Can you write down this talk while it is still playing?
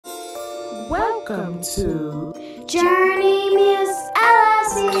Welcome to Journey Muse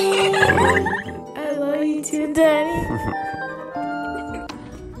LLC. I love you too, Daddy.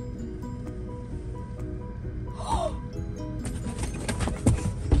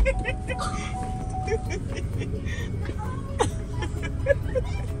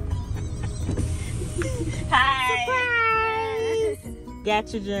 Hi.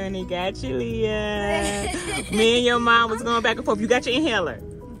 Got your Journey, got you, Leah. Me and your mom was going back and forth. You got your inhaler?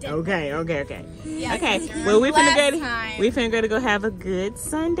 Okay. Yeah, okay. because Well, we last finna time- go have a good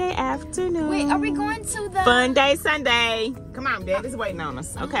Sunday afternoon. Wait, are we going to the Fun day Sunday? Come on, Dad is waiting on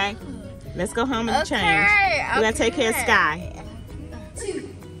us. Okay. Let's go home and change. We gotta take care of Sky. 2,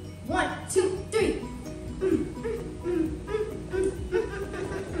 1, 2, 3.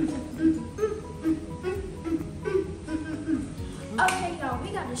 Okay, y'all, we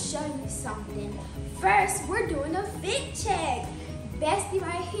gotta show you something. First, we're doing a fit check. Bestie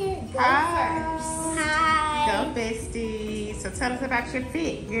right here, go first. Hi. Go, bestie. So tell us about your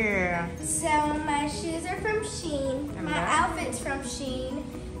fit, girl. So my shoes are from Shein. My outfit's from Shein.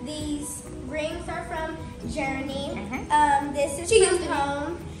 These rings are from Journey. This is from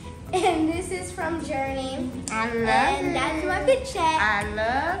Home. And this is from Journey. I love it. And that's my fit check. I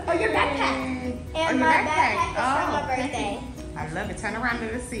love it. Oh, your backpack. And my backpack is from my birthday. I love it. Turn around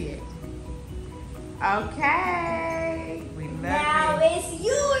and see it. Okay. We love Now it. it's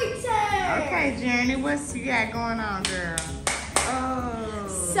your turn. Okay, Journey, what's you got going on, girl?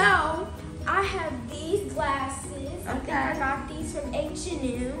 Oh. So I have these glasses. I think I Okay. got these from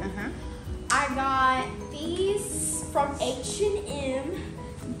H&M. Uh-huh. I got these from H&M.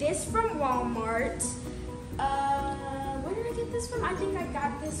 This from Walmart. Where did I get this from? I think I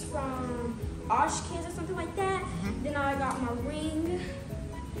got this from Oshkids or something like that. Then I got my ring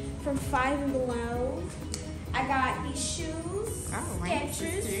from Five and Below. I got these shoes,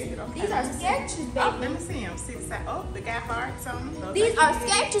 Skechers. These are Skechers, baby. Oh, let me see them. See the side. Oh, they got hearts on them. Those These are cute.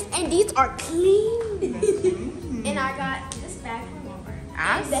 Skechers and these are clean. Mhm. And I got this bag from Walmart.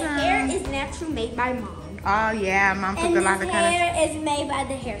 Awesome. And the hair is natural, made by Mom. Oh, yeah. Mom took And a this lot of hair is made by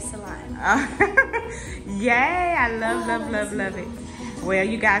the hair salon. Yay. I love it. Well,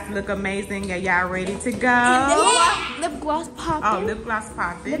 you guys look amazing. Are y'all ready to go? Lip gloss popping. Oh, lip gloss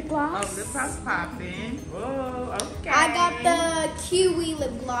popping. Lip gloss. Oh, lip gloss popping. Whoa, okay. I got the kiwi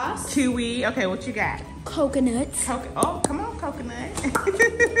lip gloss. Chewy. Okay, what you got? Coconuts. Oh, come on, coconut.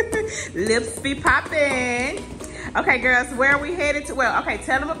 Lips be popping. Okay, girls, where are we headed to? Well, okay,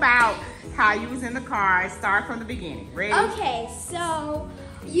 tell them about how you was in the car. Start from the beginning. Ready? Okay, so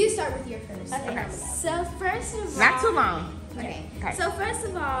you start with your first. Okay. So first of all, Not too long. Okay. Okay. So first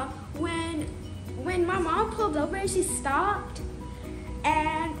of all, when my mom pulled over and she stopped,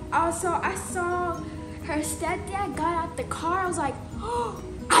 and also I saw her stepdad got out the car. I was like, oh,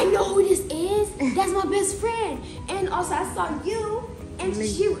 I know who this is. That's my best friend. And also I saw you, and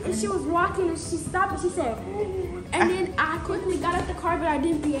she was walking and she stopped and she said, and then I quickly got out the car, but I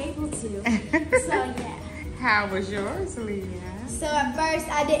didn't be able to. So yeah. How was yours, Leah? So at first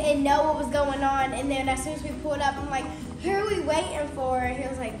I didn't know what was going on, and then as soon as we pulled up, I'm like, who are we waiting for? And he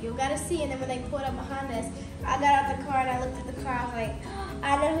was like, you gotta see. And then when they pulled up behind us, I got out the car and I looked at the car. I was like,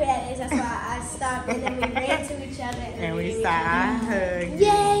 I know who that is. That's why I stopped, and then we ran to each other. And we started hugging.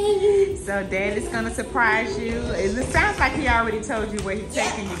 Yay! So Dad is gonna surprise you. It sounds like he already told you where he's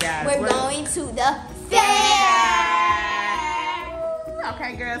taking you guys. We're going to the fair.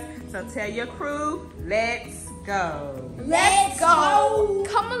 Okay, girls. So tell your crew, let's go. Let's go.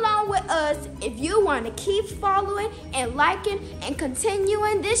 Come along with us if you want to keep following and liking and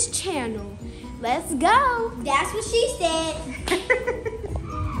continuing this channel. Let's go. That's what she said.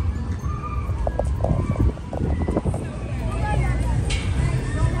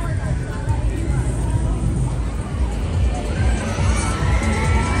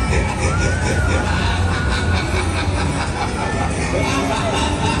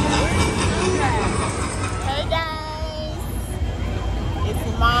 Hey guys,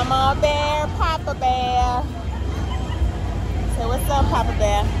 it's Mama Bear, Papa Bear. So what's up, Papa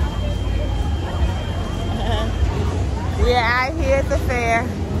Bear? We're out here at the fair.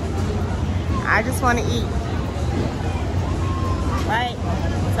 I just want to eat. Right?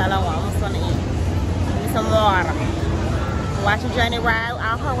 That's all I want. I just want to eat. Give me some water. Watch Journey ride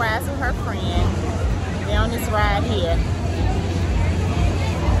on her rides with her friend. They're on this ride here.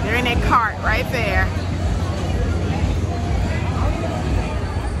 They're in that cart right there.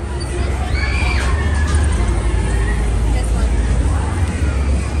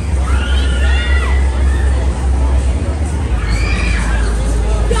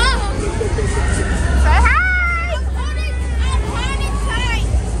 Say hi! I'm holding tight.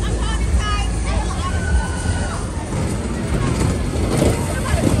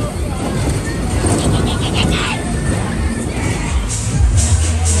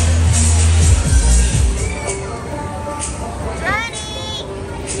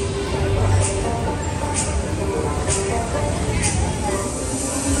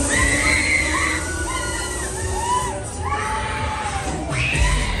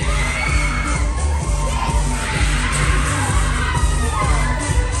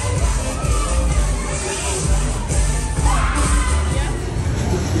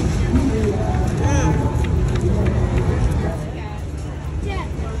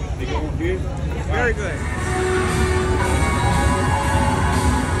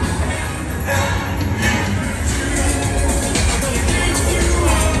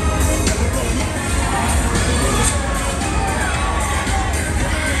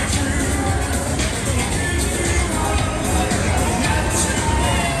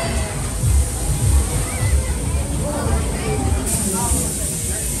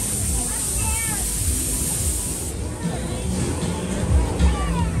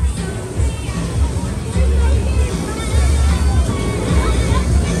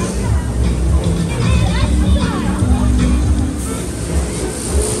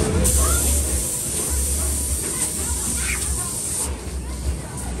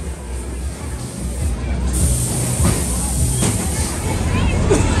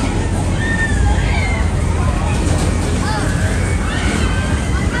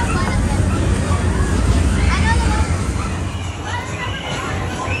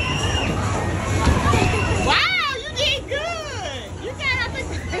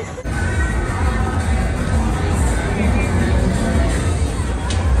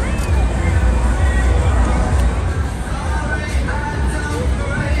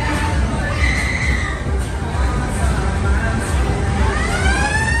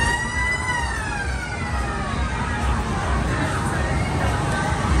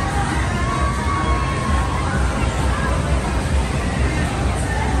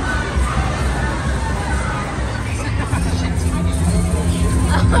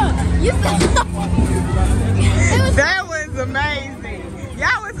 That was amazing.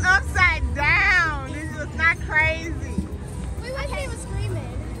 Y'all was upside down. This was not crazy. We wasn't even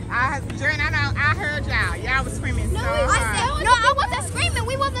screaming. Jordan, I heard y'all. Y'all was screaming so hard. I wasn't screaming.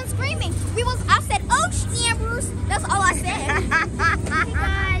 We wasn't screaming. I said, oh, Bruce. That's all I said. Hey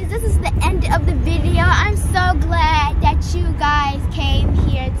guys, this is the end of the video. I'm so glad that you guys came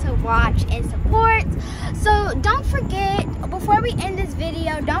here to watch and support. So don't forget, before we end this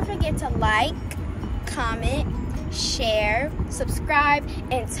video, don't forget to like, comment, share, subscribe,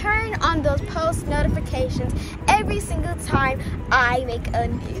 and turn on those post notifications every single time I make a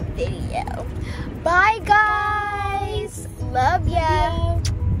new video. Bye guys. Love ya.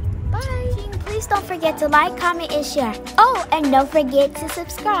 Bye. Please don't forget to like, comment, and share. Oh, and don't forget to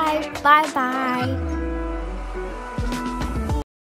subscribe. Bye-bye.